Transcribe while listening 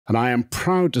And I am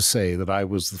proud to say that I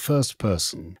was the first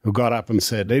person who got up and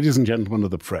said, ladies and gentlemen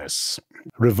of the press,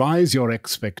 revise your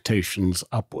expectations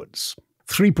upwards.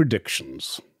 3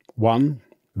 predictions. 1,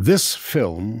 this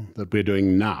film that we're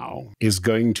doing now is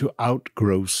going to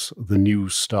outgross the new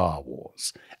Star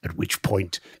Wars, at which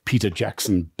point Peter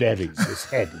Jackson buries his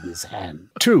head in his hand.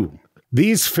 2,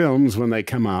 these films, when they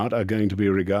come out, are going to be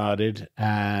regarded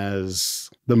as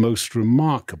the most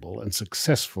remarkable and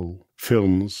successful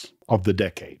films of the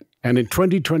decade. And in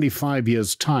 25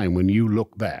 years' time, when you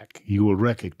look back, you will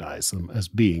recognize them as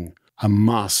being a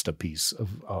masterpiece of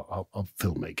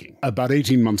filmmaking. About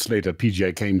 18 months later,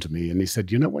 PJ came to me and he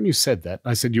said, you know, when you said that,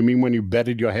 I said, you mean when you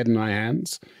buried your head in my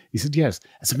hands? He said, yes.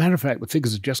 As a matter of fact, the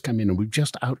figures have just come in and we've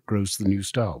just outgrossed the new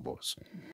Star Wars.